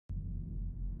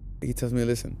he tells me,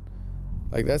 listen,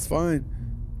 like, that's fine,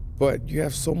 but you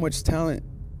have so much talent.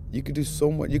 You could do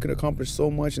so much. You can accomplish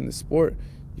so much in the sport.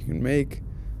 You can make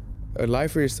a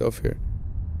life for yourself here.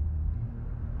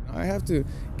 I have to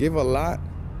give a lot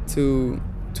to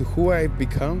who I've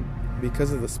become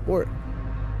because of the sport.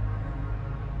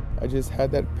 I just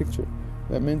had that picture,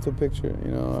 that mental picture,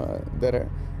 you know,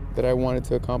 that I wanted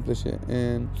to accomplish it.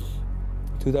 In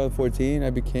 2014, I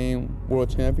became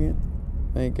world champion.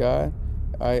 Thank God.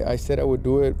 I said I would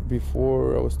do it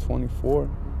before I was 24,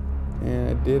 and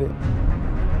I did it.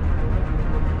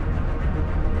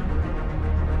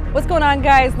 What's going on,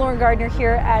 guys? Lauren Gardner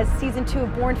here as Season 2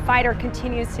 of Born Fighter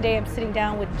continues. Today I'm sitting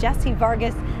down with Jessie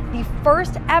Vargas, the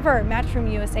first ever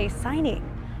Matchroom USA signing.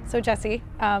 So Jessie,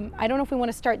 I don't know if we want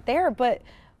to start there, but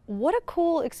what a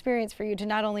cool experience for you to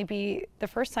not only be the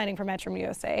first signing for Matchroom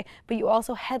USA, but you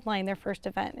also headline their first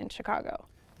event in Chicago.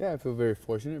 Yeah, I feel very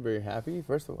fortunate, very happy.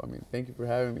 First of all, I mean, thank you for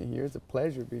having me here. It's a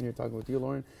pleasure being here talking with you,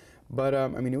 Lauren. But I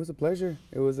mean, it was a pleasure.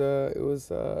 It was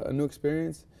a new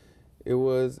experience. It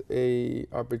was a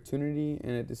opportunity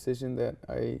and a decision that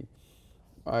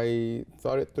I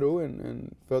thought it through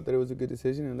and felt that it was a good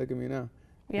decision. And look at me now.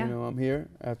 Yeah. You know, I'm here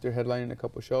after headlining a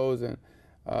couple shows, and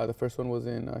the first one was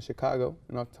in Chicago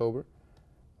in October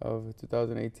of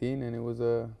 2018, and it was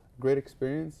a great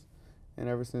experience. And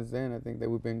ever since then, I think that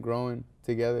we've been growing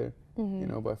together, you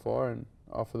know, by far, and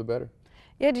all for the better.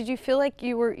 Yeah. Did you feel like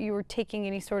you were taking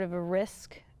any sort of a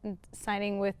risk in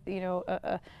signing with, you know,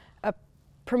 a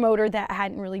promoter that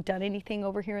hadn't really done anything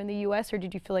over here in the U.S., or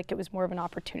did you feel like it was more of an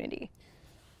opportunity?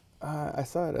 I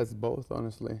saw it as both,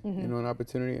 honestly. You know, an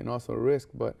opportunity and also a risk,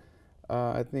 but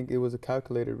I think it was a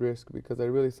calculated risk because I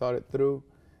really thought it through,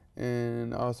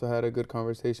 and I also had a good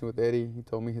conversation with Eddie. He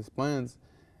told me his plans,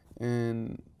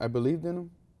 and I believed in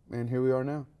him, and here we are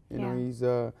now. You know,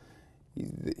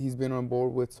 he's been on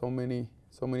board with so many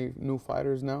new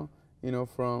fighters now. You know,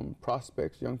 from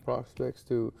prospects, young prospects,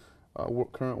 to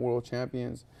current world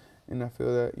champions, and I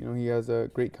feel that, you know, he has a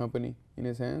great company in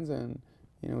his hands, and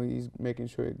you know, he's making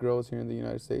sure it grows here in the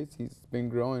United States. He's been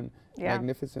growing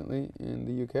magnificently in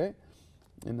the UK,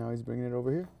 and now he's bringing it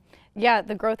over here. Yeah,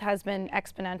 the growth has been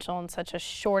exponential in such a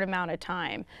short amount of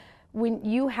time. When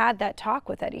you had that talk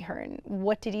with Eddie Hearn,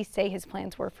 what did he say his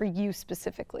plans were for you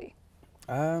specifically?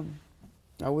 I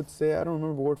would say, I don't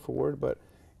remember word for word, but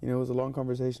you know, it was a long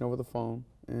conversation over the phone,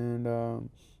 and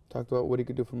talked about what he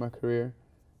could do for my career,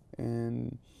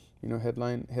 and you know,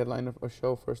 headline a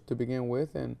show first to begin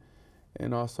with,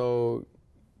 and also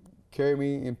carry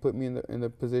me and put me in the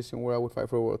position where I would fight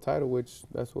for a world title, which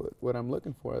that's what I'm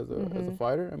looking for as a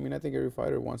fighter. I mean, I think every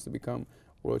fighter wants to become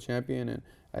world champion, and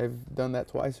I've done that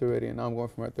twice already, and now I'm going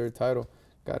for my third title.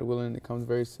 God willing, it comes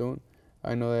very soon.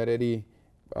 I know that Eddie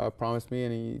promised me,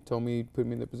 and he told me he'd put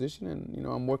me in the position, and you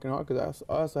know, I'm working hard because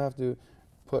I also have to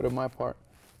put in my part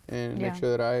and make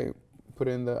sure that I put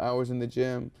in the hours in the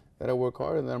gym, that I work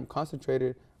hard, and that I'm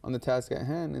concentrated on the task at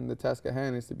hand. And the task at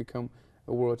hand is to become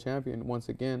a world champion once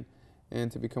again,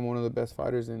 and to become one of the best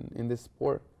fighters in this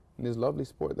sport, in this lovely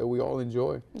sport that we all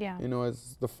enjoy. Yeah. You know,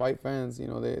 as the fight fans, you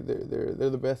know, they're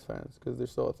the best fans because they're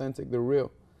so authentic, they're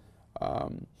real.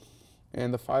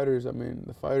 And the fighters, I mean,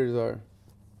 the fighters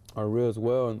are real as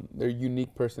well, and they're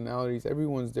unique personalities.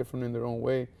 Everyone's different in their own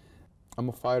way. I'm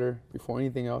a fighter before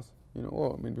anything else. You know,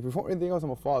 well, I mean, before anything else,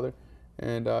 I'm a father,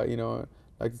 and you know,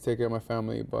 I like to take care of my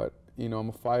family. But you know, I'm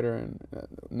a fighter, and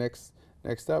next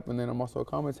up, and then I'm also a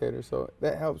commentator. So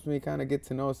that helps me kind of get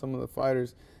to know some of the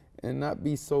fighters, and not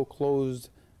be so closed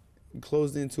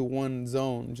into one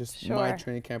zone, just my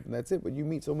training camp, and that's it. But you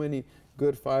meet so many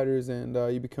good fighters, and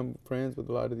you become friends with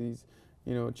a lot of these,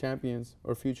 you know, champions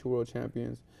or future world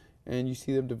champions, and you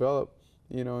see them develop,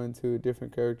 you know, into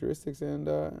different characteristics. And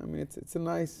I mean, it's a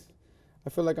nice. I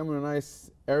feel like I'm in a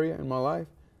nice area in my life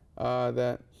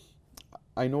that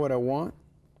I know what I want,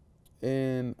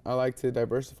 and I like to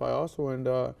diversify also, and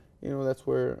you know, that's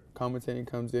where commentating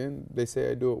comes in. They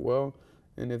say I do it well,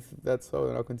 and if that's so,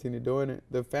 then I'll continue doing it.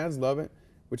 The fans love it,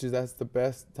 that's the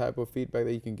best type of feedback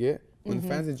that you can get. When the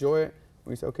fans enjoy it,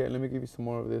 when you say, okay, let me give you some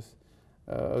more of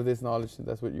this knowledge, and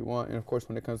that's what you want. And of course,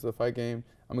 when it comes to the fight game,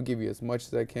 I'm gonna give you as much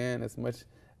as I can,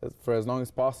 for as long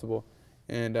as possible.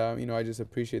 And you know, I just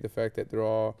appreciate the fact that they're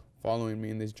all following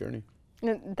me in this journey.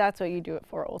 That's what you do it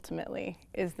for, ultimately,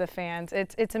 is the fans.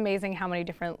 It's amazing how many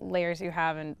different layers you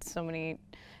have and so many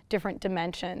different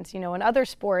dimensions. You know, in other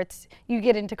sports, you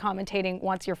get into commentating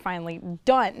once you're finally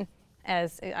done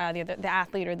as the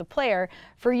athlete or the player.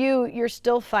 For you, you're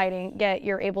still fighting, yet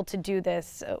you're able to do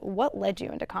this. What led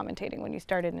you into commentating when you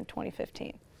started in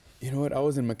 2015? You know what? I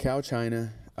was in Macau,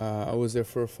 China. I was there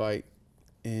for a fight,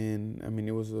 and I mean,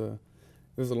 it was a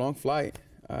long flight.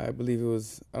 I believe it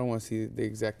was, I don't want to see the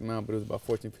exact amount, but it was about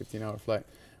 14, 15-hour flight.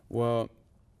 Well,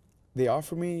 they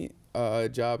offered me a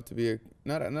job to be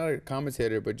not a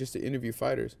commentator, but just to interview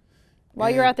fighters. While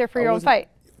you're out there for your own fight.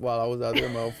 While I was out there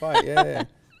in my own fight, yeah.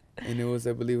 And it was,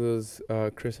 I believe it was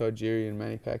Chris Algieri and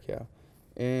Manny Pacquiao.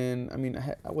 And I mean,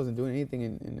 I wasn't doing anything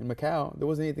in Macau. There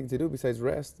wasn't anything to do besides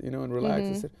rest, you know, and relax.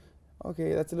 I said,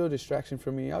 okay, that's a little distraction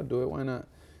for me. I'll do it. Why not?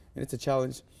 And it's a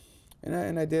challenge.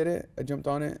 And I did it. I jumped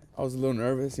on it. I was a little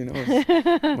nervous, you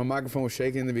know. My microphone was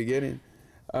shaking in the beginning.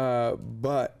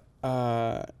 But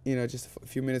you know, just a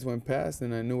few minutes went past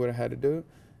and I knew what I had to do.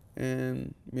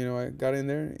 And, you know, I got in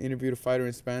there, interviewed a fighter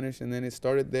in Spanish, and then it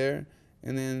started there.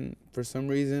 And then for some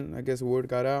reason, I guess word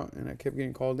got out and I kept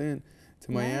getting called in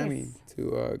to Miami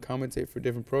to commentate for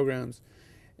different programs.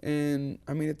 And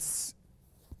I mean, it's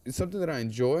something that I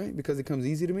enjoy because it comes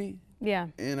easy to me. Yeah.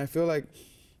 And I feel like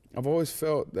I've always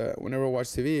felt that whenever I watch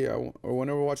TV or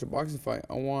whenever I watch a boxing fight,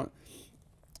 I want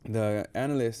the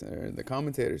analysts or the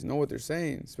commentators know what they're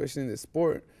saying, especially in this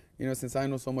sport. You know, since I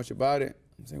know so much about it,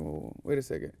 I'm saying, well, wait a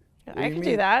second. I could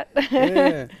do that.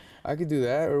 Yeah, I could do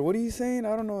that. Or what are you saying?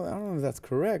 I don't know if that's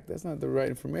correct. That's not the right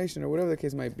information, or whatever the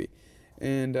case might be.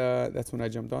 And that's when I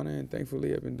jumped on it. And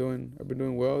thankfully, I've been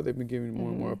doing well. They've been giving me more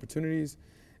and more opportunities.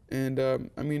 And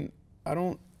I mean, I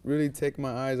don't really take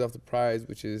my eyes off the prize,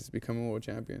 which is becoming a world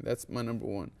champion. That's my number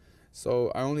one.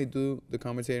 So I only do the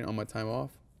commentating on my time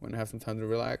off when I have some time to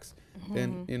relax.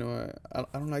 Then, you know, I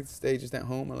don't like to stay just at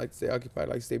home. I like to stay occupied.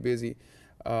 I like to stay busy,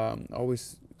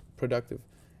 always productive.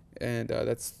 And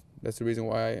that's the reason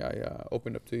why I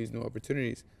opened up to these new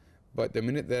opportunities. But the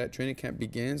minute that training camp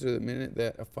begins or the minute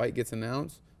that a fight gets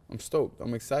announced, I'm stoked.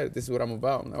 I'm excited. This is what I'm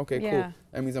about. I'm like, okay, cool.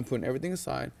 That means I'm putting everything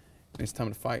aside and it's time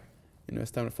to fight. You know,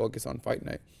 it's time to focus on fight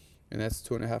night. And that's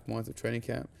 2.5 months of training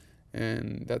camp.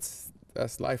 And that's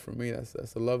life for me.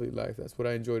 That's a lovely life. That's what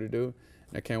I enjoy to do.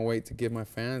 And I can't wait to give my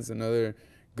fans another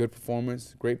good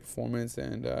performance, great performance,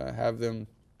 and have them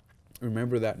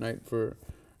remember that night for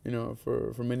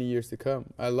many years to come.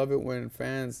 I love it when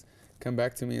fans come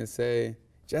back to me and say,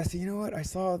 Jessie, you know what? I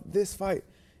saw this fight,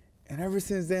 and ever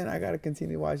since then, I got to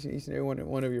continue watching each and every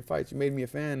one of your fights. You made me a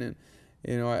fan, and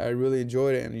you know I really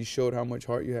enjoyed it, and you showed how much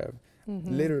heart you have.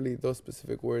 Literally, those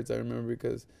specific words I remember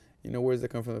because, you know, words that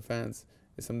come from the fans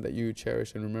is something that you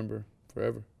cherish and remember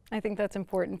forever. I think that's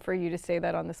important for you to say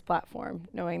that on this platform,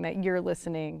 knowing that you're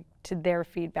listening to their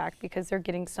feedback because they're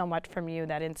getting so much from you,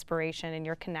 that inspiration, and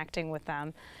you're connecting with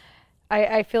them.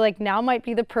 I feel like now might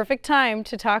be the perfect time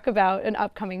to talk about an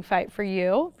upcoming fight for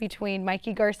you between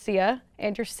Mikey Garcia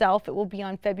and yourself. It will be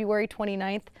on February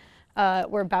 29th.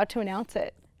 We're about to announce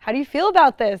it. How do you feel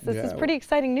about this? This is pretty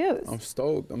exciting news. I'm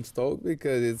stoked. I'm stoked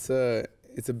because it's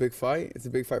a big fight. It's a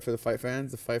big fight for the fight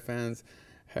fans. The fight fans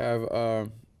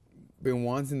have been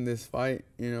wanting this fight,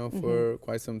 you know, for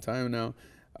quite some time now.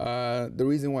 The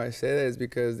reason why I say that is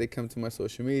because they come to my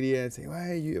social media and say, well,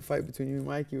 hey, a fight between you and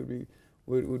Mikey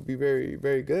would be very,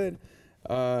 very good.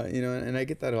 You know, and I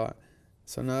get that a lot.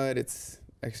 So now that it's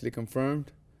actually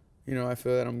confirmed, you know, I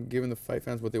feel that I'm giving the fight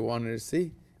fans what they wanted to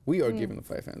see. We are giving the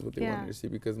fight fans what they wanted to see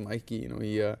because Mikey, you know,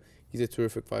 he's a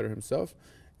terrific fighter himself.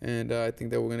 And I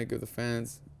think that we're going to give the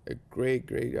fans a great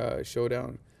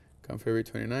showdown come February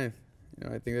 29th. You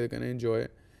know, I think they're going to enjoy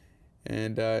it.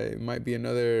 And it might be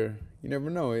another, you never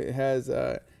know. It has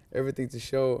everything to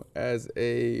show as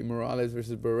a Morales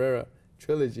versus Barrera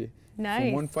trilogy. Nice.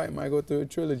 From one fight might go through a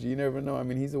trilogy. You never know. I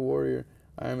mean, he's a warrior.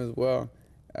 I am as well.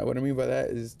 What I mean by that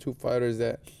is two fighters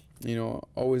that, you know,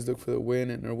 always look for the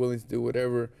win and are willing to do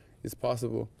whatever is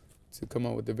possible to come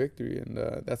out with the victory. And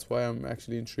that's why I'm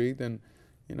actually intrigued. And,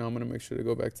 you know, I'm going to make sure to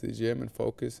go back to the gym and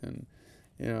focus and,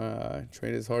 you know,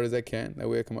 train as hard as I can. That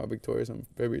way I come out victorious on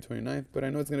February 29th. But I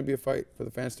know it's going to be a fight for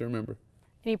the fans to remember.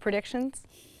 Any predictions?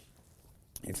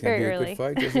 It's going to be a good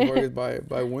fight. Jessie Vargas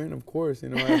by win, of course. You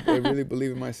know, I really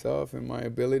believe in myself and my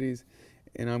abilities.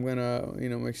 And I'm going to, you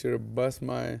know, make sure to bust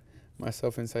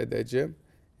myself inside that gym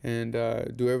and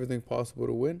do everything possible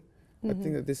to win. I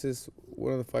think that this is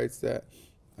one of the fights that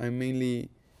I'm mainly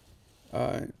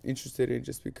interested in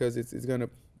just because it's going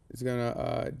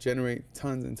to generate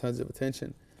tons and tons of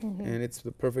attention. And it's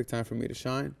the perfect time for me to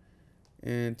shine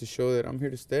and to show that I'm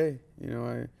here to stay. You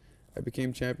know, I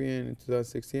became champion in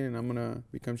 2016 and I'm going to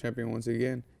become champion once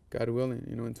again, God willing,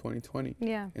 you know, in 2020.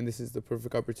 Yeah. And this is the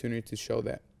perfect opportunity to show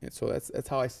that. And so that's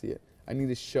how I see it. I need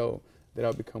to show that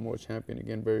I'll become world champion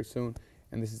again very soon.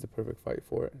 And this is the perfect fight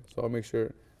for it. So I'll make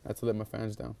sure not to let my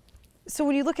fans down. So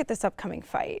when you look at this upcoming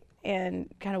fight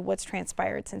and kind of what's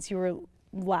transpired since you were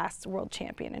last world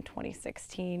champion in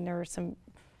 2016, there were some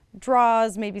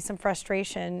draws, maybe some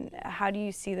frustration. How do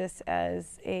you see this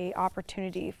as a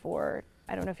opportunity for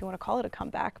I don't know if you want to call it a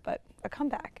comeback, but a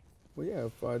comeback. Well, yeah,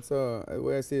 it's the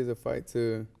way I see it is a fight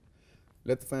to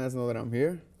let the fans know that I'm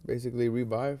here, basically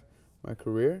revive my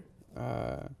career.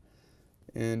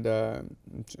 And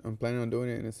I'm planning on doing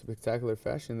it in a spectacular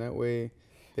fashion. That way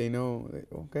they know that,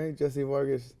 okay, Jessie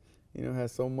Vargas,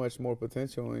 has so much more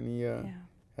potential, and he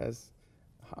has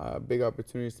big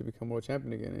opportunities to become world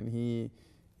champion again, and he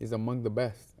is among the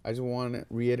best. I just want to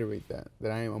reiterate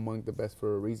that I am among the best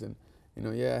for a reason.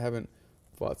 I haven't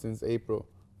fought since April,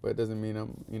 but it doesn't mean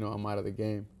I'm out of the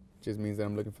game. It just means that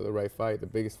I'm looking for the right fight, the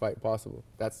biggest fight possible.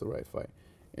 That's the right fight.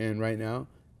 And right now,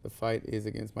 the fight is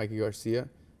against Mikey Garcia,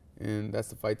 and that's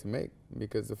the fight to make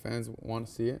because the fans want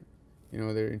to see it.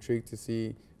 They're intrigued to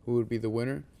see who would be the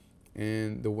winner,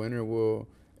 and the winner will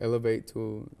elevate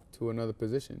to another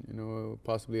position,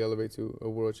 possibly elevate to a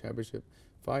world championship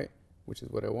fight, which is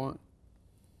what I want.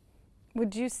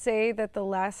 Would you say that the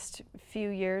last few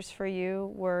years for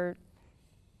you were,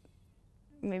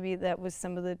 maybe that was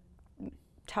some of the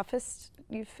toughest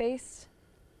you've faced?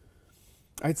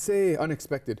 I'd say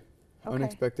unexpected. Okay.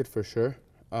 Unexpected for sure.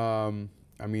 I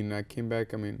came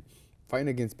back, fighting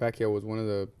against Pacquiao was one of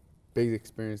the big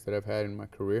experiences that I've had in my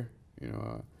career,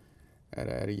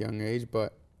 at a young age,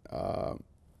 but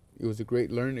it was a great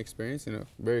learning experience in a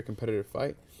very competitive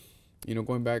fight.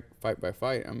 Going back fight by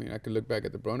fight, I could look back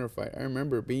at the Brunner fight. I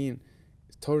remember being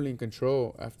totally in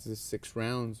control after the 6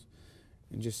 rounds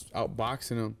and just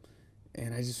outboxing him.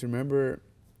 And I just remember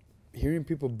hearing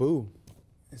people boo.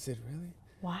 I said, really?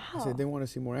 Wow. I said, they want to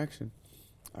see more action.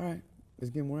 All right,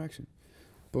 let's get more action.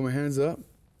 Put my hands up,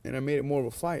 and I made it more of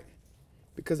a fight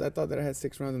because I thought that I had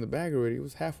 6 rounds in the bag already. It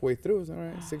was halfway through. It was all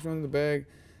right, 6 rounds in the bag.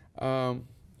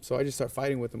 So I just start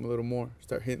fighting with him a little more,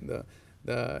 start hitting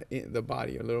the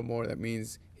body a little more. That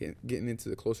means getting into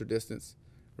the closer distance,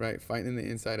 right? Fighting in the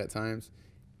inside at times.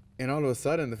 And all of a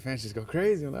sudden, the fans just go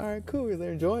crazy. I'm like, all right, cool,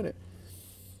 they're enjoying it.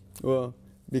 Well,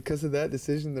 because of that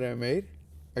decision that I made,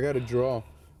 I got a draw,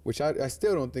 which I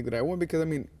still don't think that I won because,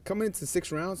 coming into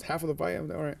 6 rounds, half of the fight, I'm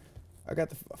like, all right, I got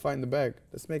the fight in the bag.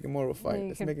 Let's make it more of a fight.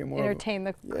 Let's make it more entertain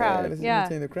the crowd. Let's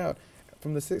entertain the crowd.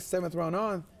 From the 6th, 7th round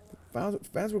on,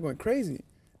 fans were going crazy.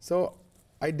 So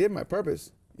I did my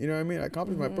purpose. I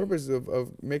accomplished my purpose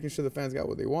of making sure the fans got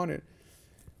what they wanted.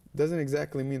 Doesn't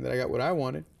exactly mean that I got what I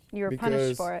wanted. You were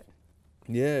punished for it.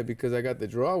 Yeah, because I got the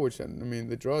draw, which,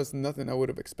 the draw is nothing I would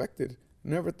have expected.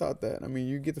 Never thought that.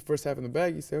 You get the first half in the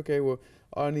bag, you say, okay, well,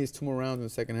 all I need is 2 more rounds in the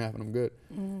second half and I'm good.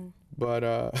 But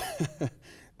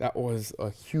that was a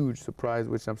huge surprise,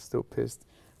 which I'm still pissed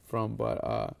from.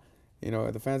 But,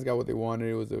 the fans got what they wanted.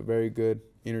 It was a very good,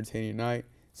 entertaining night.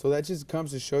 So that just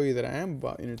comes to show you that I am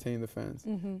about entertaining the fans.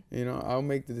 I'll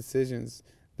make the decisions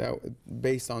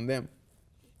based on them.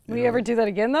 Will you ever do that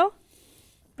again, though?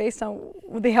 Based on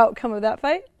the outcome of that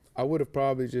fight? I would have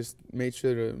probably just made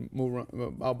sure to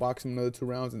outbox him another 2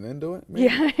 rounds and then do it. Maybe.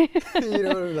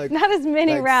 Yeah. Not as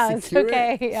many rounds. Secure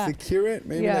okay. It, yeah. Secure it.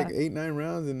 Maybe like 8, 9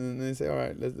 rounds, and then say, all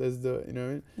right, let's do it. You know what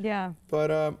I mean? Yeah.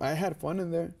 But I had fun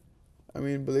in there.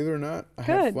 Believe it or not, I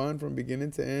had fun from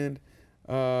beginning to end.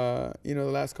 The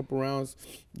last couple rounds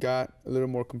got a little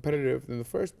more competitive than the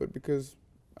first, but because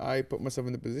I put myself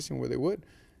in the position where they would,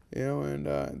 and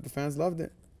the fans loved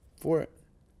it for it.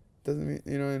 Doesn't mean,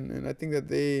 and I think that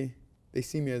they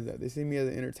see me as that. They see me as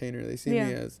an entertainer. They see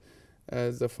me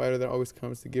as a fighter that always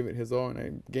comes to give it his all, and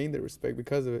I gained their respect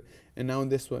because of it. And now in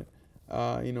this one,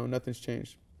 nothing's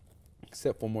changed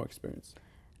except for more experience.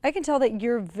 I can tell that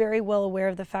you're very well aware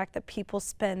of the fact that people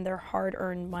spend their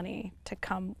hard-earned money to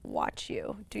come watch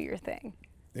you do your thing.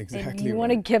 Exactly. And you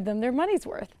want to give them their money's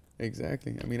worth.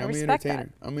 Exactly. I'm an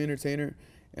entertainer. I'm an entertainer,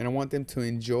 and I want them to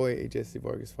enjoy a Jessie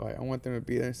Vargas fight. I want them to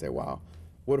be there and say, wow,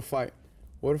 what a fight.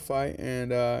 What a fight, and,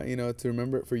 to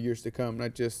remember it for years to come,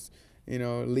 not just,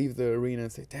 leave the arena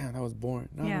and say, damn, that was boring.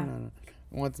 No. I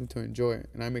want them to enjoy it,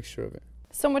 and I make sure of it.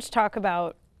 So much talk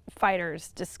about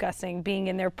fighters discussing being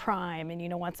in their prime,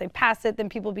 and once they pass it, then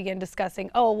people begin discussing,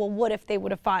 oh, well, what if they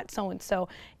would have fought so-and-so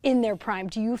in their prime?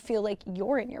 Do you feel like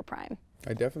you're in your prime?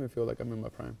 I definitely feel like I'm in my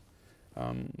prime.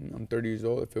 I'm 30 years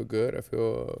old. I feel good. I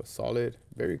feel solid,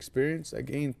 very experienced. I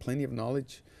gained plenty of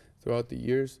knowledge throughout the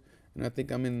years, and I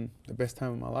think I'm in the best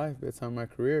time of my life, best time of my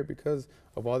career because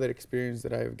of all that experience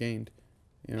that I have gained.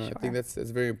 Sure. I think that's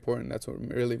very important. That's what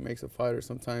really makes a fighter.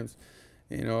 Sometimes,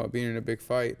 being in a big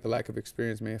fight, the lack of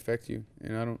experience may affect you,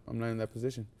 and I'm not in that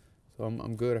position. So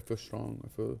I'm good. I feel strong. I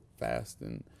feel fast,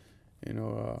 and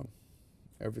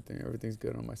everything's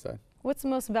good on my side. What's the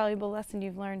most valuable lesson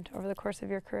you've learned over the course of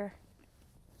your career?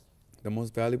 The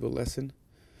most valuable lesson?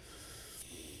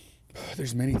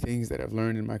 There's many things that I've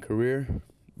learned in my career,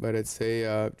 but I'd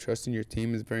say trusting your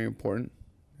team is very important,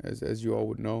 as you all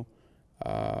would know.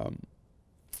 Um,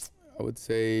 I would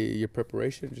say your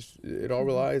preparation. Just it all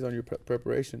relies on your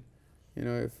preparation. You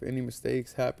know, if any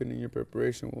mistakes happen in your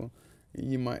preparation, well,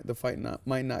 the fight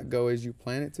might not go as you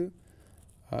plan it to.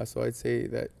 So I'd say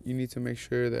that you need to make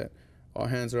sure that all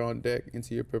hands are on deck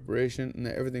into your preparation and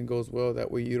that everything goes well. That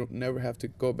way you don't never have to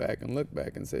go back and look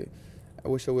back and say, I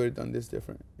wish I would have done this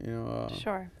different. You know.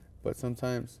 Sure. But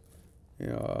sometimes, you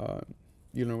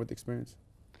learn with experience.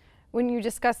 When you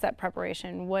discuss that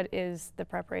preparation, what is the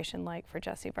preparation like for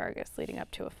Jessie Vargas leading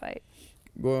up to a fight?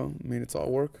 Well, I mean, it's all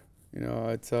work. You know,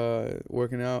 it's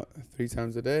working out 3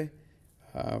 times a day,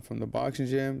 from the boxing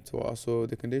gym to also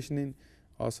the conditioning,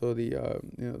 also the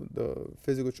the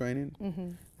physical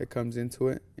training that comes into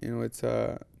it. You know, it's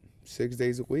 6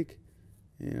 days a week.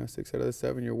 You know, 6 out of the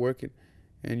 7 you're working,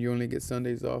 and you only get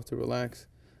Sundays off to relax.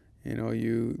 You know,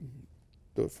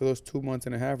 for those 2 months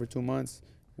and a half or 2 months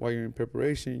while you're in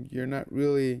preparation, you're not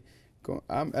really going.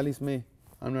 At least me.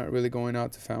 I'm not really going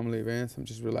out to family events. I'm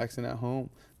just relaxing at home.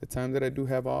 The time that I do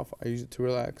have off, I use it to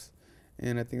relax.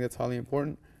 And I think that's highly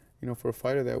important, you know, for a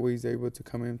fighter. That way he's able to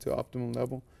come into optimum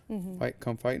level,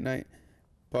 fight night.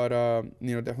 But,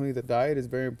 you know, definitely the diet is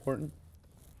very important.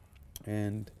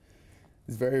 And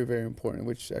it's very, very important,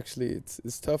 which actually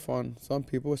it's tough on some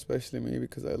people, especially me,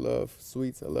 because I love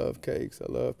sweets, I love cakes,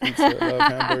 I love pizza, I love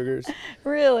hamburgers.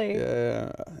 Really?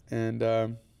 Yeah.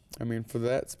 And, I mean, for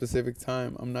that specific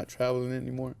time, I'm not traveling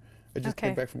anymore. I just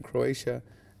came back from Croatia,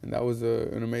 and that was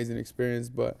an amazing experience.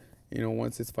 But, you know,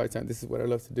 once it's fight time, this is what I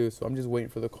love to do. So I'm just waiting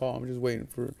for the call. I'm just waiting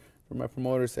for my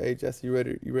promoter to say, hey, Jessie, you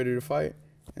ready to fight?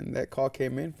 And that call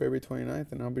came in February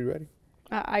 29th, and I'll be ready.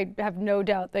 I have no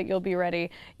doubt that you'll be ready.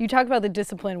 You talked about the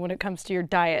discipline when it comes to your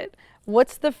diet.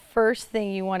 What's the first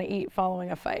thing you want to eat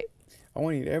following a fight? I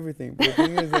want to eat everything, but the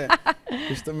thing is that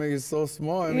your stomach is so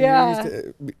small. I mean, you're used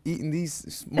to eating these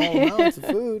small amounts of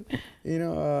food, you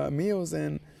know, meals,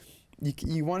 and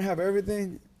you want to have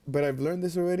everything. But I've learned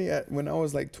this already. When I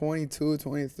was like 22,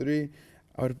 23,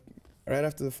 right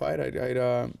after the fight,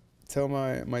 I'd tell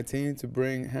my team to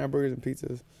bring hamburgers and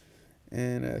pizzas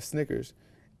and Snickers.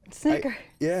 Snickers?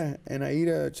 Yeah, and I eat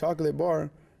a chocolate bar,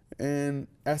 and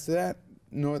after that,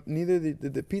 neither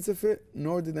did the pizza fit,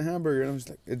 nor did the hamburger. And I'm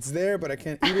just like, it's there, but I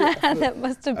can't eat it. That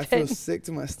must have been. I feel sick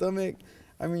to my stomach.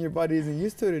 I mean, your body isn't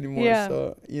used to it anymore. Yeah.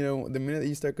 So, you know, the minute that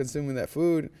you start consuming that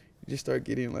food, you just start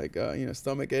getting like, you know,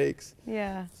 stomach aches.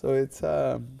 Yeah. So it's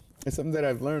something that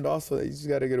I've learned also that you just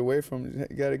got to get away from.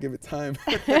 You got to give it time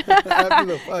after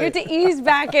the fight. You have to ease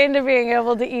back into being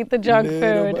able to eat the junk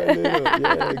food. By little.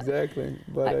 Yeah, exactly.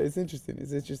 But it's interesting.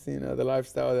 It's interesting, the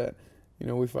lifestyle that, you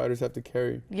know, we fighters have to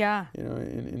carry. Yeah. You know,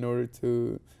 in order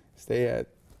to stay at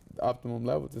the optimum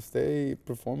level, to stay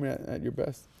performing at your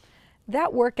best.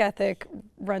 That work ethic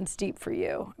runs deep for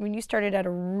you. I mean, you started at a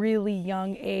really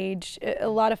young age. A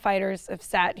lot of fighters have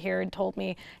sat here and told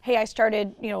me, hey, I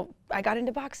started, you know, I got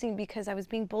into boxing because I was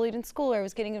being bullied in school or I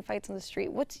was getting in fights on the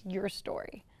street. What's your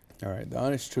story? All right, the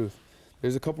honest truth.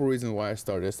 There's a couple reasons why I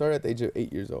started. I started at the age of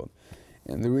 8 years old.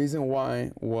 And the reason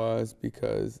why was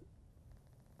because,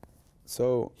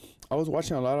 so I was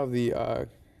watching a lot of the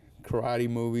karate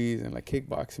movies and like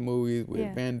kickboxing movies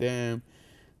with Van Damme.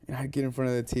 And I'd get in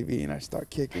front of the TV and I'd start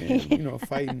kicking and, you know,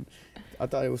 fighting. I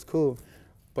thought it was cool.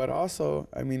 But also,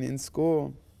 I mean, in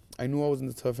school, I knew I was in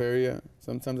the tough area.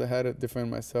 Sometimes I had to defend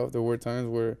myself. There were times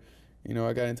where, you know,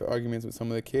 I got into arguments with some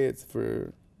of the kids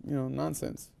for, you know,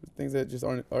 nonsense, things that just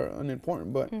are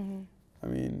unimportant. But, I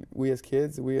mean, we as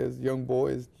kids, we as young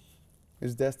boys,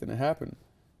 it's destined to happen.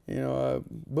 You know,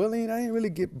 bullying, I didn't really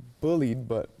get bullied,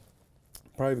 but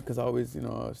probably because I always, you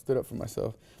know, stood up for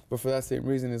myself. But for that same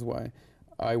reason is why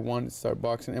I wanted to start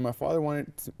boxing, and my father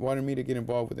wanted me to get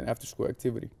involved with an after-school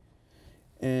activity.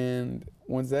 And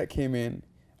once that came in,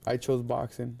 I chose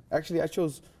boxing. Actually, I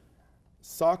chose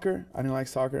soccer. I didn't like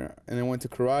soccer, and then went to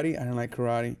karate. I didn't like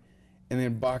karate, and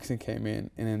then boxing came in,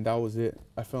 and then that was it.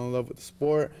 I fell in love with the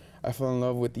sport. I fell in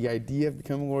love with the idea of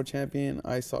becoming world champion.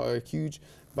 I saw a huge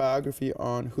biography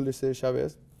on Julio Cesar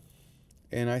Chavez,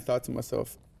 and I thought to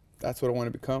myself, that's what I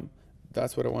want to become.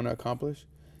 That's what I want to accomplish.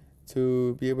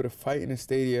 To be able to fight in a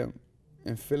stadium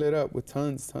and fill it up with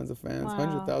tons of fans,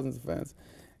 hundreds of thousands of fans,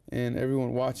 and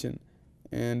everyone watching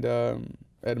and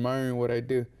admiring what I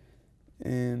do.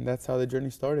 And that's how the journey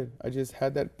started. I just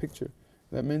had that picture,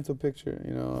 that mental picture,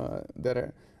 you know,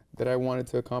 that I wanted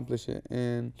to accomplish it.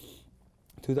 In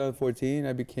 2014,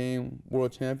 I became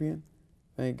world champion.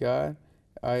 Thank God.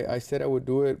 I said I would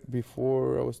do it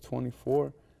before I was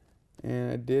 24,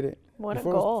 and I did it. What a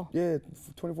goal.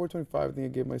 24, 25, I think I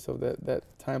gave myself that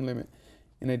time limit,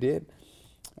 and I did.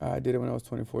 I did it when I was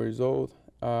 24 years old.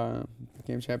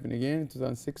 Became champion again in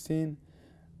 2016.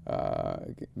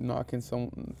 knocking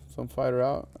some fighter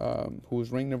out who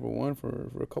was ranked #1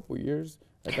 for a couple years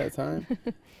at that time.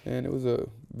 And it was a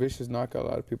vicious knockout. A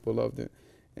lot of people loved it.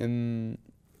 And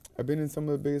I've been in some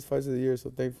of the biggest fights of the year, so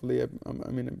thankfully,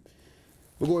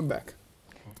 we're going back.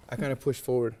 I kind of pushed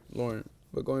forward, Lauren,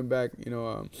 but going back,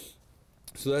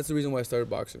 so that's the reason why I started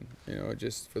boxing.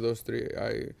 Just for those three,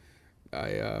 I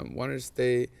wanted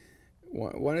to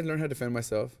wanted to learn how to defend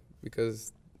myself,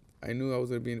 because I knew I was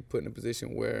going to be put in a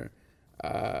position where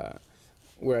I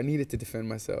needed to defend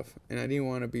myself, and I didn't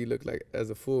want to be looked like as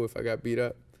a fool if I got beat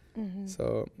up.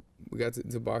 So we got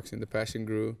into boxing, the passion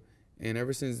grew, and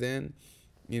ever since then,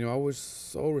 I was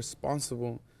so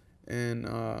responsible, and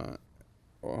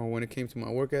when it came to my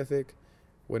work ethic,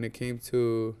 when it came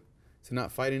to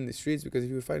not fighting in the streets, because if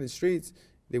you would fight in the streets,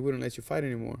 they wouldn't let you fight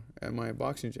anymore at my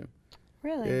boxing gym.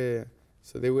 Really? Yeah.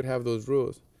 So they would have those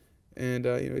rules, and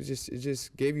it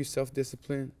just gave you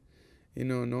self-discipline,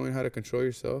 knowing how to control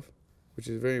yourself, which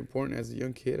is very important as a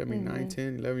young kid. I mean, 9,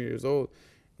 10, 11 years old.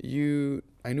 I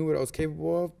knew what I was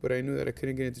capable of, but I knew that I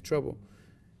couldn't get into trouble.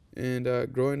 And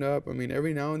growing up,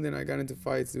 every now and then I got into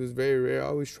fights. It was very rare. I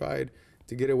always tried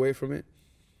to get away from it.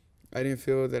 I didn't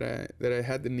feel that I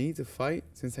had the need to fight,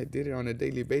 since I did it on a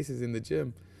daily basis in the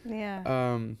gym.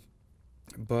 Yeah.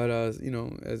 But as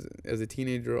a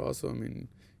teenager also,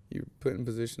 you're put in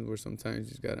positions where sometimes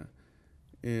you just gotta,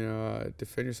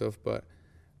 defend yourself. But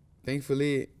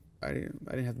thankfully, I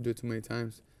didn't have to do it too many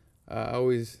times. I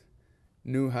always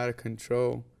knew how to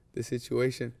control the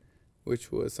situation,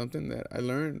 which was something that I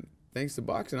learned thanks to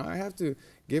boxing. I have to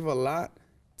give a lot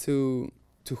to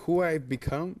who I've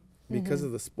become because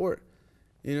of the sport,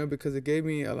 because it gave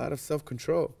me a lot of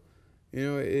self-control.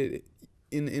 In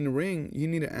the ring, you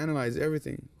need to analyze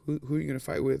everything. Who you're going to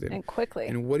fight with, and quickly.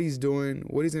 And what he's doing,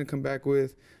 what he's going to come back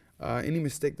with, any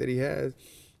mistake that he has.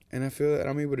 And I feel that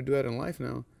I'm able to do that in life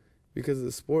now because of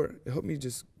the sport. It helped me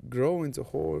just grow into a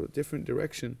whole different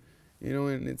direction,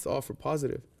 and it's all for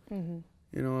positive. I'm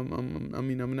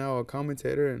now a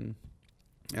commentator, and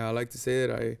I like to say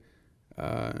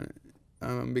that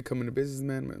I'm becoming a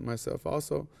businessman myself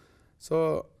also.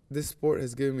 So this sport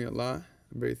has given me a lot.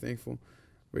 I'm very thankful.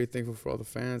 Very thankful for all the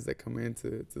fans that come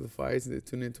into the fights, and they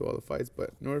tune into all the fights.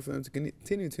 But in order for them to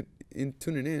continue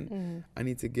tuning in, I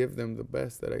need to give them the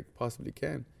best that I possibly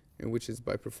can, and which is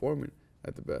by performing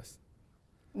at the best.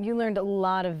 You learned a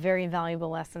lot of very valuable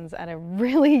lessons at a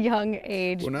really young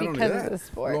age because of the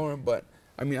sport. Lauren, but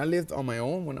I lived on my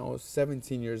own when I was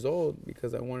 17 years old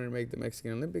because I wanted to make the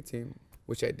Mexican Olympic team,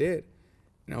 which I did.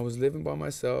 And I was living by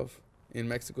myself in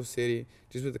Mexico City,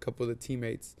 just with a couple of the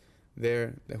teammates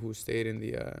there who stayed in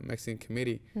the Mexican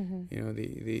committee,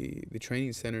 the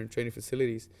training center and training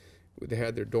facilities. They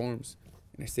had their dorms,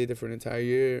 and I stayed there for an entire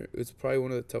year. It was probably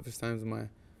one of the toughest times of my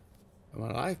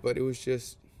life, but it was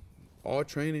just all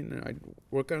training. And I'd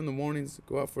work out in the mornings,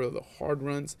 go out for the hard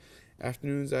runs.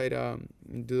 Afternoons, I'd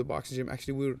do the boxing gym.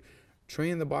 Actually, we would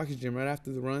train in the boxing gym right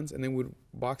after the runs, and then we'd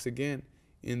box again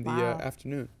in the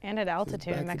afternoon. And at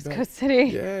altitude in Mexico City.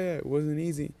 Yeah, it wasn't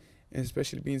easy, and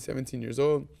especially being 17 years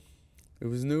old. It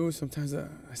was new. Sometimes I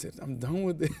said, I'm done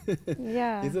with it.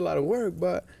 Yeah. It's a lot of work,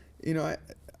 but,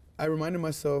 I reminded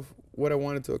myself what I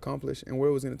wanted to accomplish and where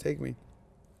it was going to take me.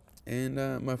 And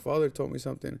my father told me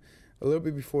something a little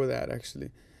bit before that,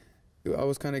 actually. I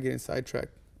was kind of getting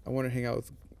sidetracked. I wanted to hang out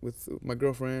with my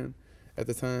girlfriend at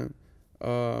the time,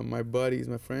 my buddies,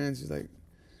 my friends. He's like,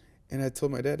 and I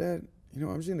told my dad, I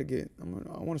want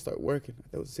to start working.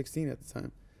 I was 16 at the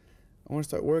time. I want to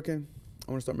start working.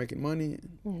 I want to start making money.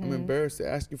 I'm embarrassed to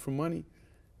ask you for money.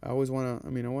 I always want to,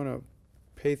 I want to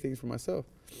pay things for myself.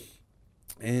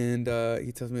 And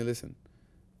he tells me, listen,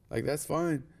 that's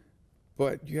fine,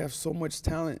 but you have so much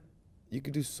talent. You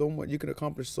could do so much. You can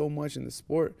accomplish so much in the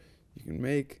sport. You can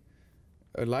make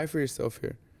a life for yourself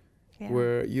here,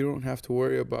 where you don't have to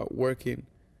worry about working,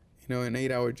 an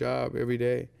 8-hour job every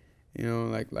day,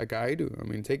 like I do.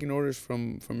 Taking orders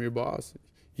from your boss.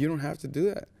 You don't have to do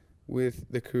that with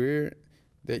the career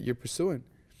that you're pursuing.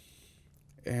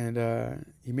 And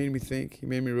he made me think. He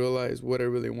made me realize what I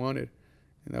really wanted,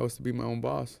 and that was to be my own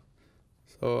boss.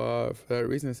 So for that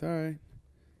reason, I said, all right,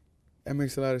 that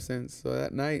makes a lot of sense. So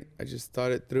that night, I just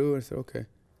thought it through and said, okay.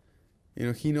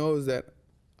 He knows that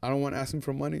I don't want to ask him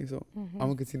for money, so I'm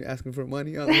going to continue asking for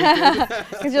money.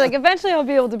 Because you're like, eventually I'll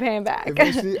be able to pay him back.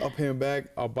 Eventually, I'll pay him back.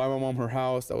 I'll buy my mom her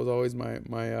house. That was always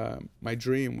my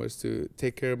dream, was to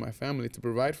take care of my family, to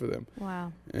provide for them.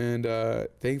 Wow. And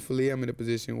thankfully, I'm in a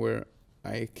position where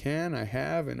I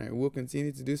have, and I will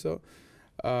continue to do so.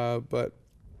 But,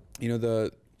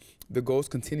 the goals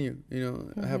continue.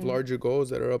 I have larger goals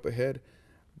that are up ahead.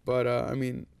 But,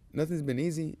 nothing's been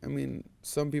easy. I mean,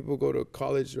 some people go to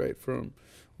college right from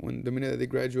when the minute that they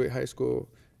graduate high school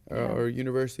or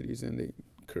universities, and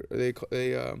they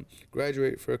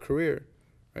graduate for a career,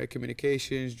 right?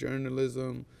 Communications,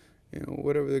 journalism,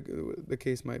 whatever the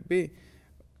case might be.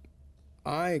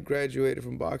 I graduated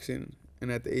from boxing,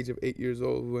 and at the age of 8 years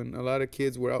old, when a lot of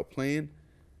kids were out playing,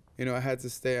 I had to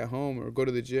stay at home or go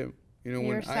to the gym.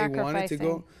 When I wanted to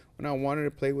go, when I wanted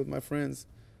to play with my friends,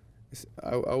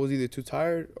 I was either too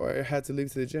tired or I had to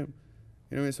leave to the gym.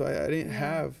 So I didn't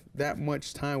have that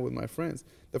much time with my friends.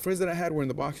 The friends that I had were in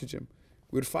the boxing gym.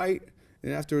 We'd fight,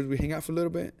 and afterwards we'd hang out for a little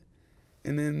bit,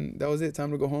 and then that was it. Time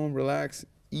to go home, relax,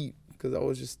 eat, because I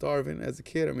was just starving as a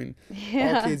kid. I mean,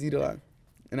 all kids eat a lot.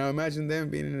 And I imagine them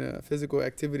being in a physical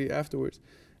activity afterwards.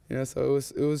 So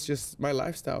it was just my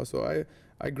lifestyle. So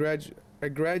I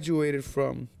graduated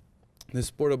from the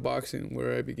sport of boxing,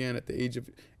 where I began at the age of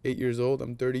 8 years old.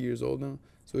 I'm 30 years old now.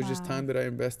 So it's just time that I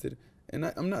invested. And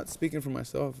I'm not speaking for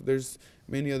myself. There's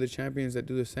many other champions that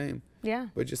do the same. Yeah.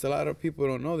 But just a lot of people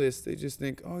don't know this. They just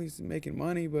think, oh, he's making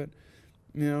money, but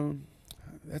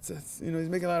that's he's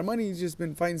making a lot of money. He's just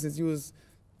been fighting since he was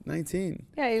 19.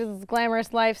 Yeah, it's a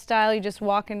glamorous lifestyle. You just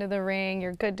walk into the ring,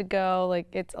 you're good to go. Like,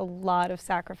 it's a lot of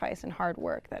sacrifice and hard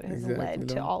work that has led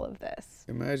to all of this.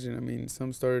 Imagine, I mean,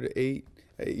 some started at 8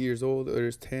 years old,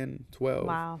 others 10,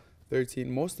 12, 13.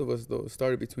 Most of us, though,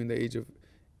 started between the age of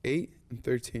 8 and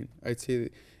 13. I'd say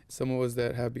some of us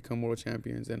that have become world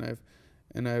champions, and I'm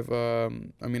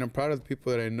proud of the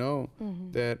people that I know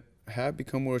that have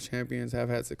become world champions, have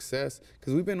had success,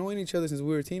 because we've been knowing each other since we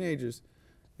were teenagers.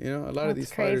 A lot of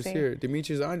these fighters here,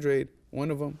 Demetrius Andrade,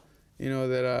 one of them,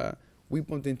 that we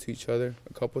bumped into each other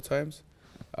a couple times.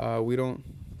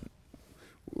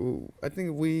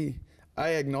 I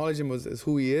acknowledge him as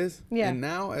who he is. Yeah. And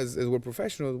now, as we're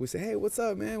professionals, we say, hey, what's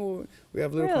up, man? We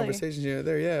have little conversations here and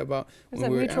there, about when we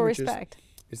were mutual amateurs. Respect.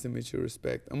 It's a mutual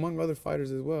respect, among other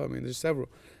fighters as well. I mean, there's several.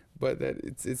 But that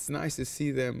it's nice to see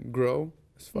them grow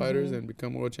as fighters and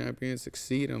become world champions,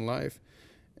 succeed in life.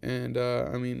 And,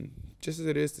 just as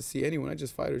it is to see anyone, not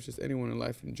just fighters, just anyone in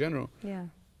life in general. Yeah.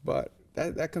 But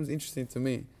that comes interesting to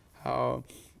me, how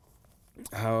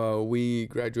we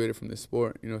graduated from this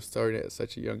sport, started at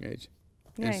such a young age,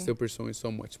 and still pursuing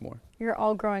so much more. You're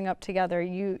all growing up together.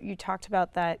 You talked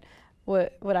about that,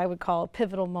 what I would call a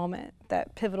pivotal moment,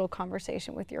 that pivotal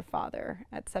conversation with your father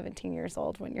at 17 years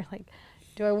old, when you're like,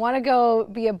 do I want to go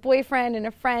be a boyfriend and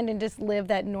a friend and just live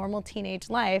that normal teenage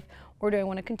life, or do I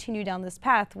want to continue down this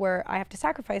path where I have to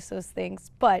sacrifice those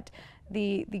things, but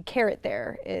the carrot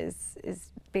there is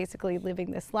basically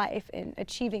living this life and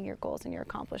achieving your goals and your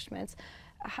accomplishments.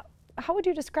 How would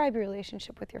you describe your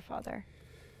relationship with your father?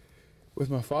 With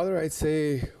my father, I'd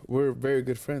say we're very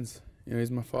good friends.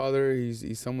 He's my father.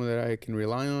 He's someone that I can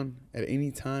rely on at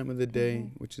any time of the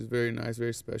day, which is very nice,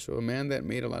 very special. A man that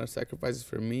made a lot of sacrifices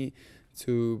for me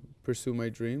to pursue my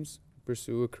dreams,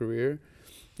 pursue a career.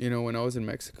 When I was in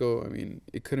Mexico,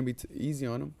 it couldn't be easy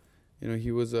on him.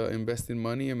 He was investing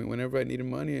money. Whenever I needed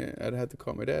money, I'd have to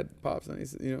call my dad, Pops, and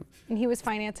And he was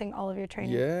financing all of your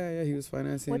training? Yeah, he was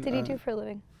financing. What did he do for a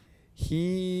living?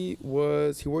 He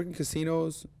worked in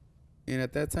casinos, and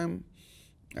at that time,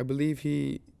 I believe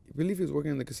he was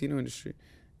working in the casino industry.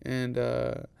 And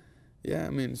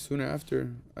soon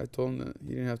after, I told him that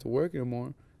he didn't have to work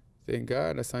anymore. Thank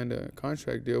God I signed a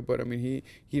contract deal, but he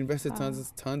invested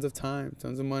tons of time,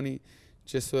 tons of money,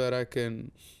 just so that I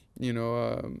can,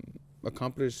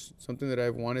 accomplish something that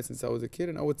I've wanted since I was a kid.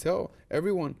 And I would tell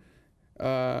everyone,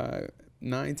 9,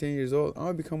 10 years old, I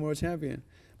want to become world champion.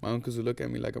 My uncles would look at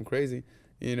me like I'm crazy,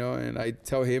 and I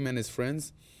tell him and his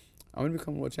friends, I want to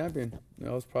become world champion.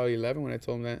 I was probably 11 when I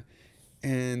told him that,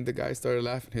 and the guy started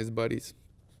laughing, his buddies,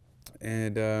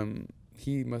 and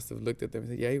he must have looked at them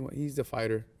and said, yeah, he's a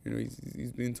fighter.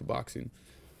 He's been into boxing.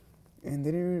 And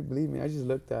they didn't really believe me. I just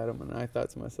looked at him and I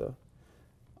thought to myself,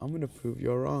 I'm going to prove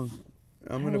you're wrong.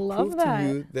 I'm going to prove to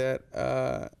you that,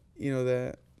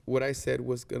 that what I said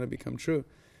was going to become true.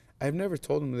 I've never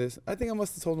told him this. I think I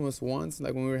must have told him this once,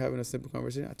 like when we were having a simple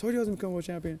conversation. I told you I was going to become world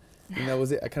champion. And that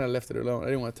was it. I kind of left it alone. I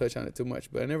didn't want to touch on it too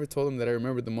much. But I never told him that I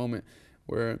remembered the moment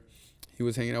where he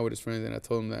was hanging out with his friends, and I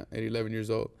told him that at 11 years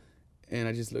old. And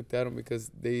I just looked at them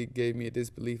because they gave me a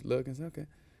disbelief look and said, okay,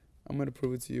 I'm going to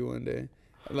prove it to you one day.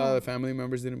 A lot of the family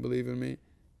members didn't believe in me.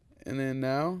 And then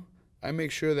now I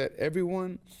make sure that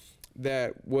everyone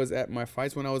that was at my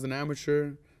fights when I was an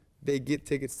amateur, they get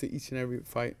tickets to each and every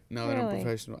fight now that I'm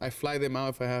professional. I fly them out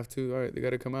if I have to. All right, they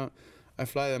got to come out. I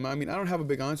fly them out. I don't have a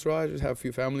big entourage. I just have a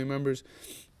few family members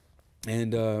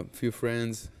and a few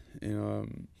friends.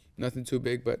 Nothing too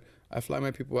big, but I fly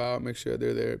my people out, make sure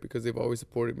they're there because they've always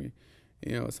supported me.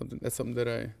 you know, something that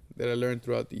I learned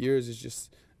throughout the years is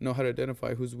just know how to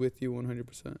identify who's with you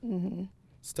 100%.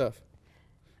 Stuff.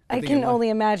 I can only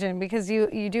imagine, because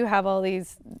you do have all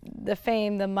these, the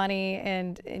fame, the money,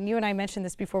 and you and I mentioned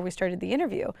this before we started the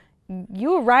interview.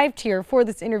 You arrived here for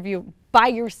this interview by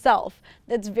yourself.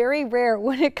 That's very rare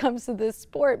when it comes to this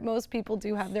sport. Most people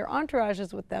do have their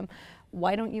entourages with them.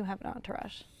 Why don't you have an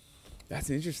entourage? That's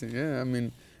interesting. Yeah, I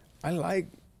mean, I like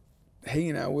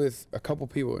hanging out with a couple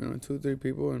people, you know, 2 or 3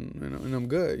 people, and I'm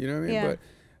good. You know what I mean? Yeah.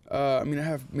 But I mean, I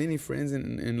have many friends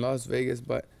in Las Vegas,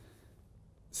 but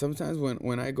sometimes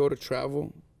when I go to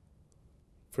travel,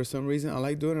 for some reason, I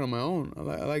like doing it on my own. I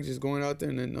like just going out there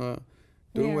and then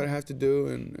doing what I have to do.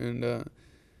 And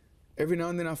every now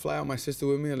and then I fly out my sister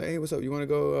with me. I'm like, hey, what's up? You want to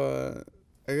go?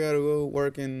 I got to go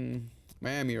work in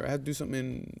Miami, or I have to do something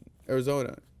in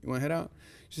Arizona. You want to head out?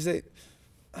 She said,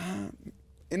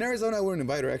 in Arizona, I wouldn't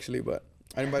invite her, actually, but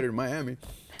I invited her to Miami.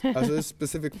 So there's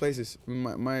specific places.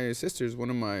 My sister is one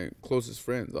of my closest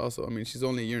friends also. I mean, she's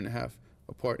only 1.5 years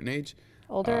apart in age.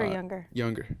 Older or younger?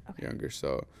 Younger. Okay. Younger.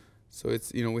 So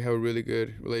it's, you know, we have a really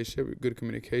good relationship, good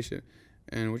communication,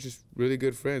 and we're just really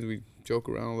good friends. We joke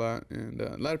around a lot, and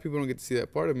a lot of people don't get to see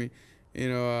that part of me, you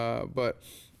know. But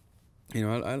you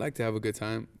know, I like to have a good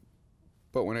time.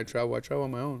 But when I travel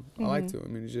on my own. I like to. I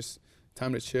mean, it's just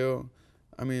time to chill.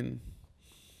 I mean,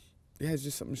 yeah, it's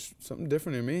just something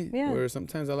different in me. Yeah. Where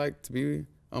sometimes I like to be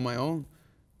on my own,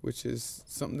 which is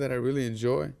something that I really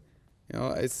enjoy. You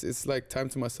know, it's like time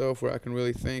to myself where I can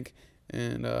really think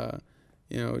and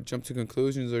you know, jump to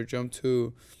conclusions or jump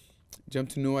to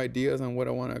new ideas on what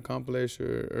I want to accomplish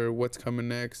or what's coming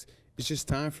next. It's just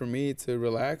time for me to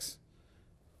relax,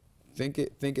 think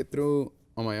it through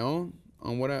on my own,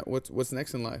 on what's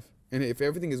next in life. And if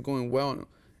everything is going well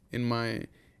in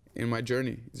my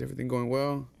journey, is everything going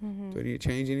well? Do I need to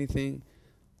change anything?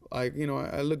 Like, you know,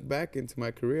 I look back into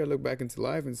my career, I look back into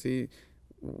life and see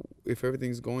if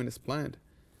everything's going as planned.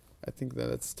 I think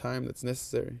that's time that's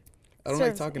necessary. I don't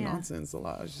like talking nonsense a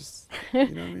lot. It's just,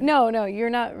 you know what I mean? No,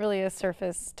 you're not really a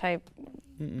surface type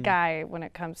guy when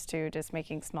it comes to just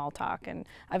making small talk. And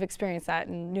I've experienced that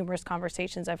in numerous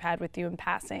conversations I've had with you in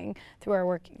passing through our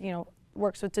work, you know,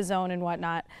 works with DAZN and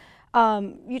whatnot.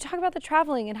 You talk about the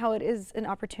traveling and how it is an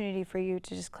opportunity for you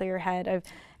to just clear your head. I've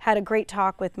had a great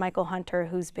talk with Michael Hunter,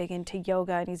 who's big into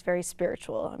yoga, and he's very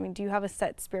spiritual. I mean, do you have a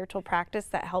set spiritual practice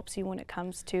that helps you when it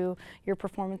comes to your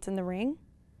performance in the ring?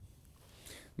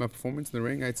 My performance in the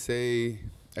ring, I'd say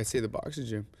the boxing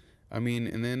gym. I mean,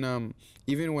 and then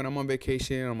even when I'm on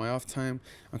vacation, on my off time,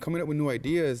 I'm coming up with new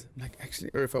ideas. Like,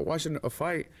 actually, or if I watch a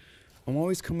fight, I'm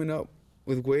always coming up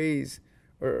with ways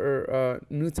or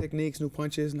new techniques, new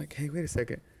punches. I'm like, hey, wait a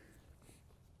second.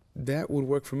 That would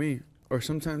work for me. Or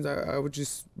sometimes I would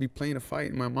just be playing a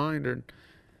fight in my mind,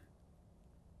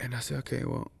 and I say, okay,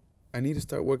 well, I need to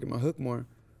start working my hook more.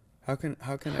 How can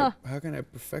I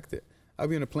perfect it? I'll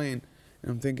be on a plane,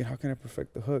 and I'm thinking, how can I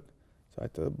perfect the hook? So I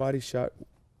throw the body shot.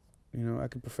 You know, I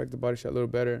could perfect the body shot a little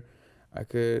better.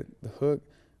 The hook.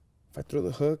 If I throw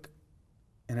the hook,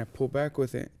 and I pull back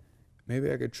with it, maybe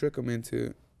I could trick them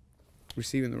into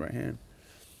receiving the right hand.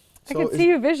 I could see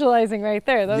you visualizing right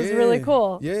there. That was really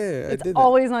cool. Yeah, it's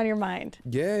always on your mind.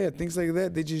 Yeah, things like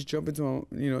that. They just jump into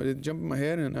they jump in my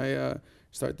head, and I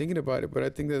start thinking about it. But I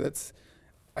think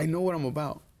I know what I'm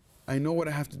about. I know what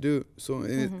I have to do. So,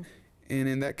 and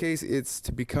in that case, it's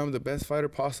to become the best fighter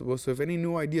possible. So if any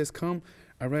new ideas come,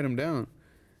 I write them down.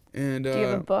 And do you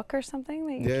have a book or something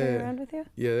that you carry around with you?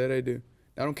 Yeah, that I do.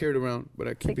 I don't carry it around, but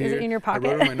I keep it here. Is it in your pocket?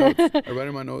 I write in my notes. I write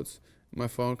in my notes. My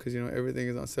phone, because you know everything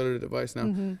is on cellular device now,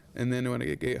 and then when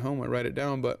I get home I write it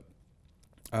down. But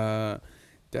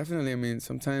definitely, I mean,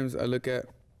 sometimes I look at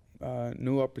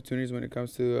new opportunities when it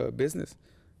comes to business.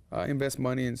 I invest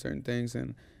money in certain things,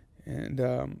 and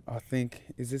I think,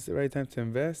 is this the right time to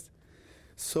invest?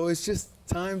 So it's just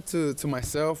time to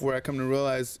myself where I come to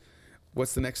realize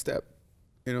what's the next step.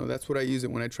 You know, that's what I use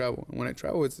it when I travel. And when I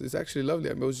travel, it's actually lovely.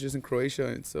 I was just in Croatia.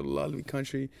 It's a lovely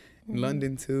country. In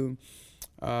London too.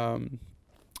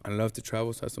 I love to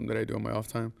travel, so that's something that I do on my off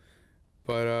time.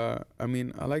 But I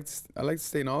mean, I like to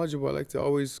stay knowledgeable. I like to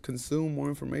always consume more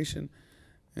information,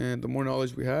 and the more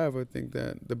knowledge we have, I think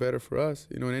that the better for us.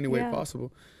 You know, in any way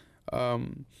possible. I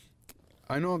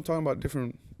know I'm talking about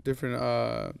different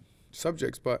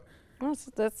subjects, but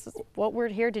that's what we're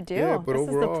here to do. Yeah, but this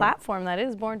overall, is the platform that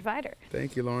is Born Fighter.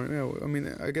 Thank you, Lauren. Yeah, I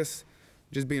mean, I guess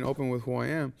just being open with who I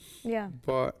am. Yeah.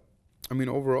 But I mean,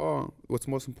 overall, what's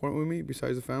most important with me,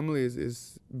 besides the family,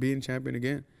 is being champion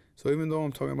again. So even though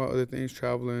I'm talking about other things,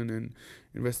 traveling and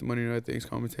investing money in other things,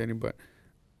 commentating, but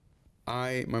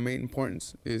my main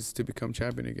importance is to become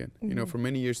champion again. You know, for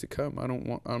many years to come.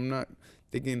 I'm not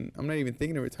even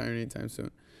thinking of retiring anytime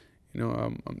soon. You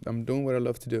know, I'm doing what I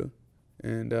love to do,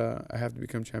 and I have to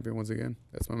become champion once again.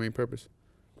 That's my main purpose.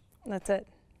 That's it.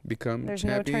 Become There's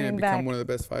champion no and back. become one of the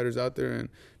best fighters out there, and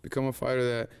become a fighter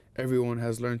that everyone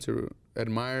has learned to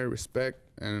admire, respect,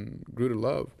 and grew to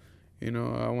love. You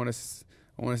know, I want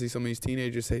to see some of these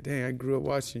teenagers say, "Dang, I grew up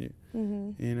watching you."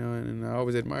 You know, and I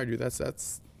always admired you.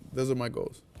 Those are my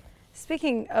goals.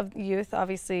 Speaking of youth,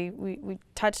 obviously we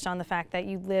touched on the fact that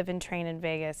you live and train in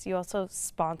Vegas. You also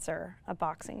sponsor a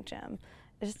boxing gym.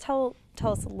 Just tell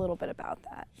us a little bit about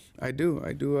that. I do.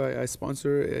 I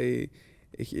sponsor a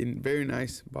very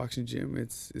nice boxing gym.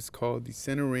 It's called the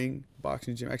Center Ring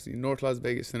Boxing Gym. Actually, North Las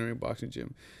Vegas Center Ring Boxing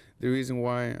Gym. The reason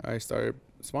why I started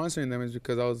sponsoring them is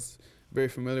because I was very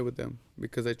familiar with them,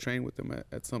 because I trained with them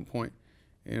at some point.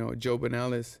 You know, Joe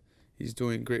Benales, he's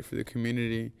doing great for the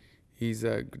community. He's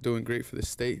doing great for the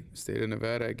state of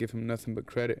Nevada. I give him nothing but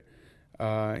credit.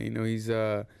 You know, he's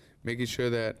making sure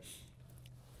that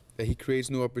he creates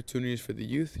new opportunities for the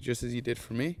youth, just as he did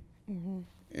for me.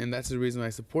 And that's the reason I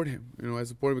support him. You know, I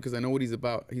support him because I know what he's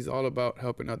about. He's all about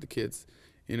helping out the kids.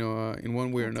 You know, in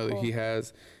one way or another. Cool. He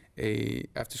has a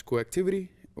after-school activity.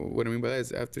 What I mean by that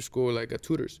is after school, like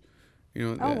tutors.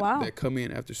 You know, that come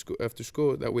in after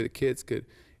school. That way the kids could,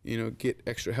 you know, get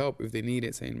extra help if they need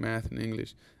it, say in math and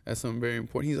English. That's something very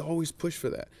important. He's always pushed for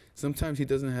that. Sometimes he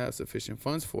doesn't have sufficient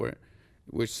funds for it,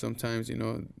 which sometimes, you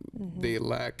know, they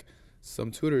lack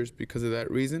some tutors because of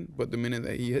that reason. But the minute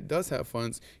that he does have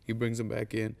funds, he brings them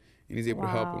back in and he's able to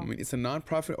help them. I mean, it's a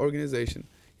non-profit organization.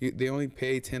 They only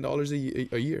pay $10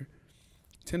 a year.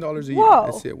 $10 a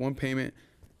year. That's it. One payment.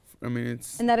 I mean,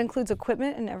 it's... And that includes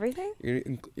equipment and everything?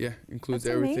 Yeah, includes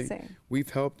That's everything. Amazing. We've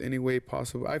helped any way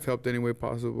possible. I've helped any way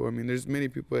possible. I mean, there's many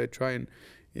people that try and,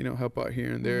 you know, help out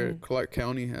here and there. Clark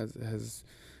County has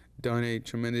done a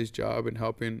tremendous job in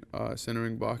helping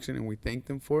centering boxing, and we thank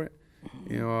them for it.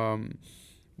 You know,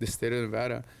 the state of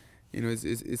Nevada, you know,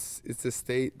 it's a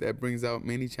state that brings out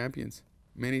many champions.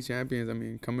 Many champions. I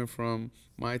mean, coming from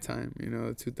my time, you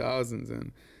know, the 2000s,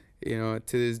 and, you know,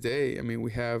 to this day, I mean,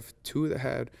 we have two that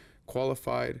had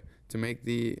qualified to make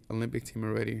the Olympic team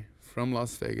already from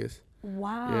Las Vegas.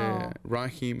 Wow. Yeah,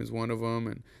 Raheem is one of them,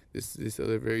 and this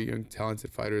other very young,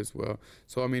 talented fighter as well.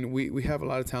 So, I mean, we have a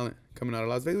lot of talent coming out of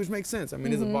Las Vegas, which makes sense. I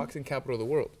mean, it's a boxing capital of the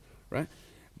world, right?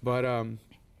 But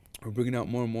we're bringing out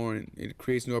more and more, and it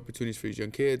creates new opportunities for these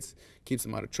young kids, keeps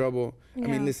them out of trouble. Yeah. I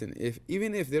mean, listen,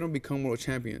 even if they don't become world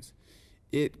champions,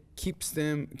 it keeps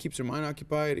their mind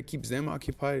occupied, it keeps them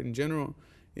occupied in general,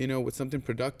 you know, with something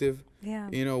productive. Yeah.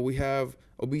 You know, we have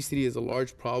obesity is a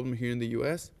large problem here in the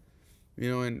U.S., you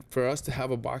know, and for us to have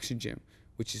a boxing gym,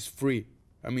 which is free,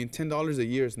 I mean, $10 a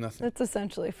year is nothing. It's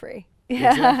essentially free.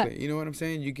 Yeah. Exactly. You know what I'm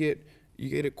saying? You get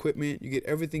equipment, you get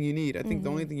everything you need. I think the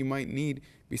only thing you might need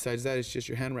besides that is just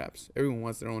your hand wraps. Everyone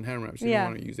wants their own hand wraps. You don't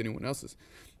want to use anyone else's.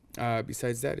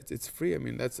 Besides that, it's free. I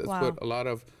mean, that's what a lot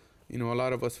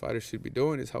of us fighters should be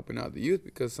doing, is helping out the youth,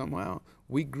 because somehow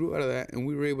we grew out of that and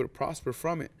we were able to prosper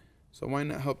from it. So why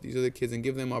not help these other kids and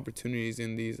give them opportunities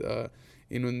in these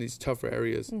in these tougher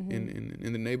areas in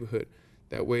the neighborhood?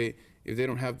 That way, if they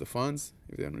don't have the funds,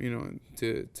 if they don't, you know,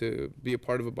 to be a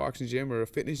part of a boxing gym or a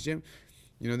fitness gym,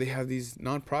 you know, they have these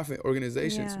nonprofit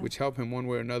organizations which help him one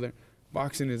way or another.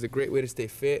 Boxing is a great way to stay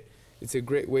fit. It's a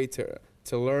great way to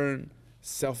learn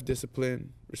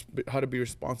self-discipline, how to be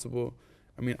responsible.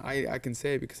 I mean, I can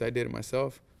say it because I did it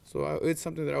myself. So it's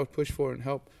something that I would push for and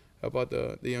help out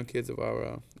the young kids of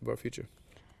our future.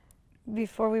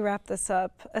 Before we wrap this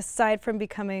up, aside from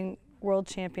becoming world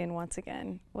champion once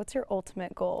again, what's your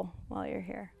ultimate goal while you're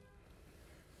here?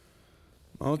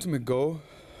 My ultimate goal,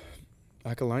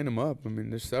 I can line them up. I mean,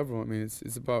 there's several. I mean,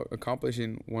 it's about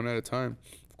accomplishing one at a time.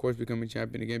 Of course, becoming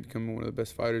champion again, becoming one of the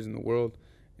best fighters in the world,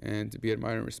 and to be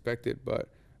admired and respected, but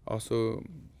also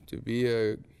to be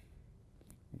a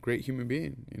great human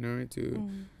being, you know,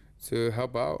 to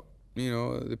help out, you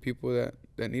know, the people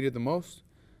that need it the most.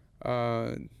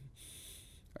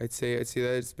 I'd say that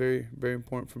it's very, very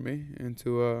important for me, and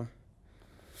to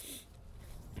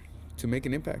make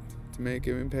an impact,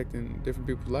 in different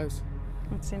people's lives.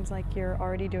 It seems like you're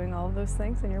already doing all of those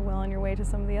things, and you're well on your way to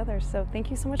some of the others. So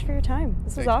thank you so much for your time.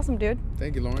 This was awesome, dude.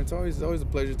 Thank you, Lauren. It's always a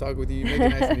pleasure talking with you. You make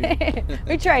it nice to meet you.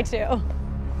 We try to.